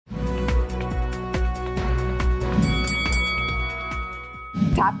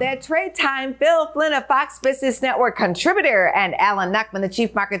Top that trade time. Phil Flynn of Fox Business Network contributor and Alan Knuckman, the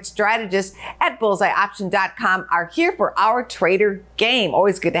chief market strategist at bullseyeoption.com, are here for our trader game.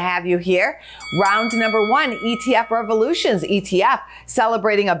 Always good to have you here. Round number one, ETF Revolutions ETF,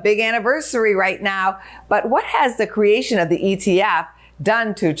 celebrating a big anniversary right now. But what has the creation of the ETF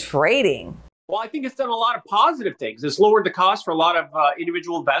done to trading? Well, I think it's done a lot of positive things. It's lowered the cost for a lot of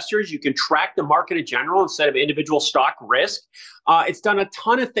individual investors. You can track the market in general instead of individual stock risk. It's done a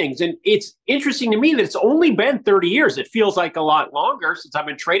ton of things. And it's interesting to me that it's only been 30 years. It feels like a lot longer since I've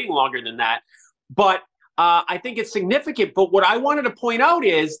been trading longer than that. But I think it's significant. But what I wanted to point out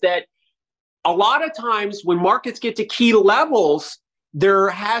is that a lot of times when markets get to key levels,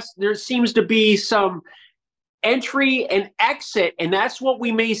 there seems to be some entry and exit, and that's what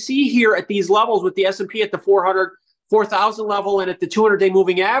we may see here at these levels with the S&P at the 4,000 level and at the 200-day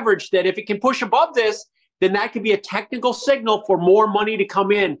moving average, that if it can push above this, then that could be a technical signal for more money to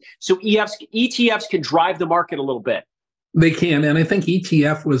come in. So ETFs can drive the market a little bit. They can, and I think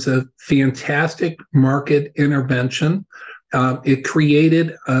ETF was a fantastic market intervention. It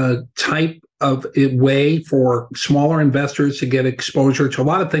created a type of a way for smaller investors to get exposure to a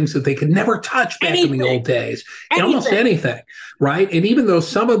lot of things that they could never touch back in the old days. Almost anything, right? And even though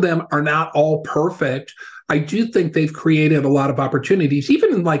some of them are not all perfect, I do think they've created a lot of opportunities,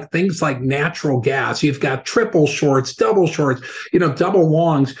 even in like things like natural gas. You've got triple shorts, double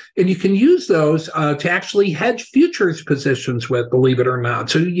longs, and you can use those to actually hedge futures positions with, believe it or not.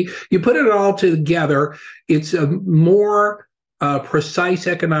 So you put it all together, it's a more precise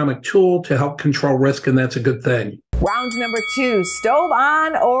economic tool to help control risk, and that's a good thing. Round number two, stove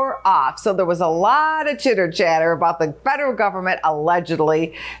on or off. So there was a lot of chitter chatter about the federal government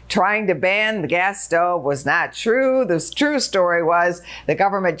allegedly trying to ban the gas stove. Was not true. The true story was the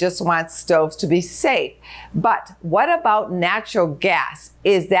government just wants stoves to be safe. But what about natural gas?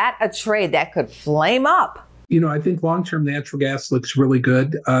 Is that a trade that could flame up? You know, I think long-term natural gas looks really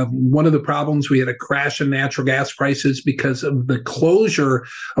good. One of the problems, we had a crash in natural gas prices because of the closure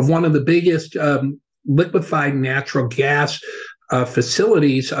of one of the biggest liquefied natural gas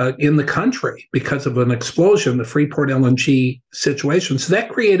facilities in the country because of an explosion, the Freeport LNG situation. So that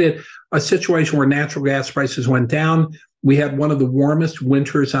created a situation where natural gas prices went down. We had one of the warmest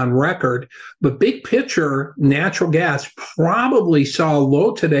winters on record, but big picture, natural gas probably saw a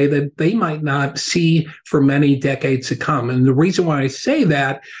low today that they might not see for many decades to come. And the reason why I say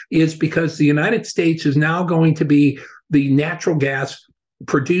that is because the United States is now going to be the natural gas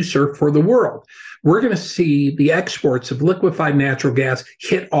producer for the world. We're going to see the exports of liquefied natural gas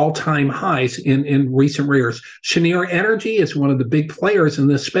hit all-time highs in recent years. Cheniere Energy is one of the big players in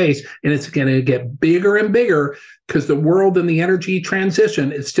this space, and it's going to get bigger and bigger because the world in the energy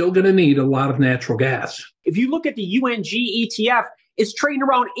transition is still going to need a lot of natural gas. If you look at the UNG ETF, it's trading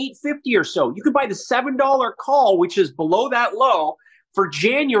around $8.50 or so. You could buy the $7 call, which is below that low, for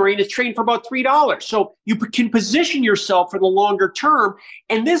January, and it's trading for about $3. So you can position yourself for the longer term.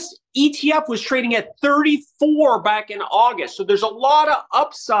 And this ETF was trading at 34 back in August. So there's a lot of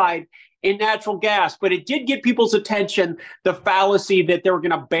upside in natural gas, but it did get people's attention, the fallacy that they were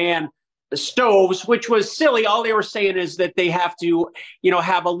going to ban the stoves, which was silly. All they were saying is that they have to,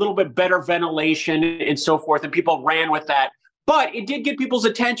 have a little bit better ventilation and so forth. And people ran with that. But it did get people's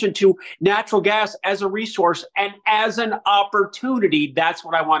attention to natural gas as a resource and as an opportunity. That's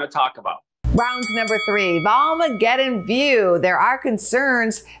what I want to talk about. Round number three, Volmageddon view. There are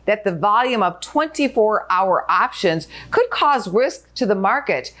concerns that the volume of 24-hour options could cause risk to the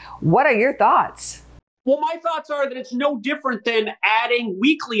market. What are your thoughts? Well, my thoughts are that it's no different than adding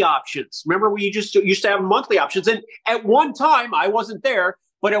weekly options. Remember, we just used to have monthly options. And at one time, I wasn't there,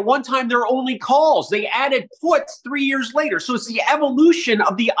 but at one time, there were only calls. They added puts 3 years later. So it's the evolution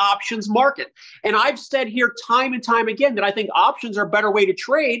of the options market. And I've said here time and time again that I think options are a better way to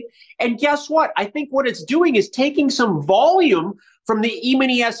trade. And guess what? I think what it's doing is taking some volume from the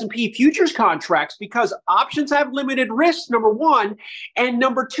E-mini S&P futures contracts, because options have limited risk, number one. And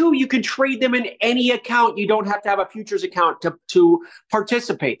number two, you can trade them in any account. You don't have to have a futures account to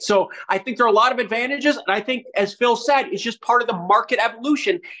participate. So I think there are a lot of advantages. And I think, as Phil said, it's just part of the market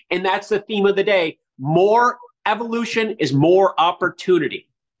evolution. And that's the theme of the day. More evolution is more opportunity.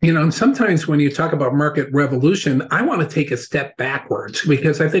 And sometimes when you talk about market revolution, I want to take a step backwards,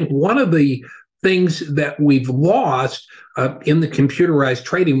 because I think one of the things that we've lost in the computerized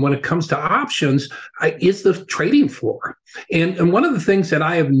trading when it comes to options is the trading floor. And one of the things that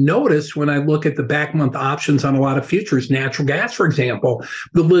I have noticed when I look at the back month options on a lot of futures, natural gas, for example,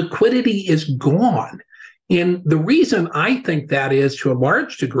 the liquidity is gone. And the reason I think that is to a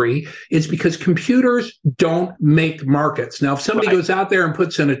large degree is because computers don't make markets. Now, if somebody goes out there and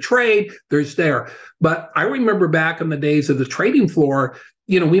puts in a trade, there's there. But I remember back in the days of the trading floor,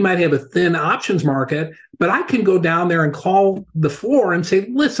 we might have a thin options market, but I can go down there and call the floor and say,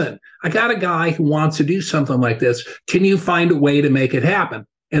 listen, I got a guy who wants to do something like this. Can you find a way to make it happen?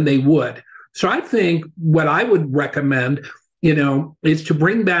 And they would. So I think what I would recommend is to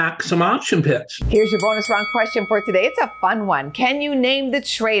bring back some option pits. Here's your bonus round question for today. It's a fun one. Can you name the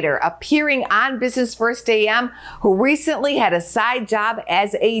trader appearing on Business First AM who recently had a side job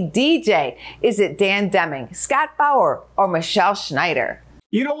as a DJ? Is it Dan Deming, Scott Bauer, or Michelle Schneider?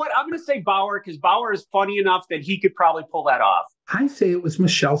 You know what? I'm going to say Bauer because Bauer is funny enough that he could probably pull that off. I say it was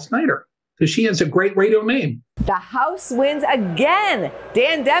Michelle Schneider because she has a great radio name. The house wins again.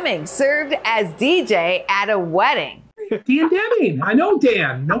 Dan Deming served as DJ at a wedding. Dan Deming. I know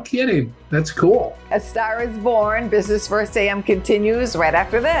Dan. No kidding. That's cool. A Star is Born. Business First AM continues right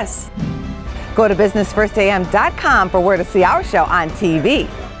after this. Go to businessfirstam.com for where to see our show on TV.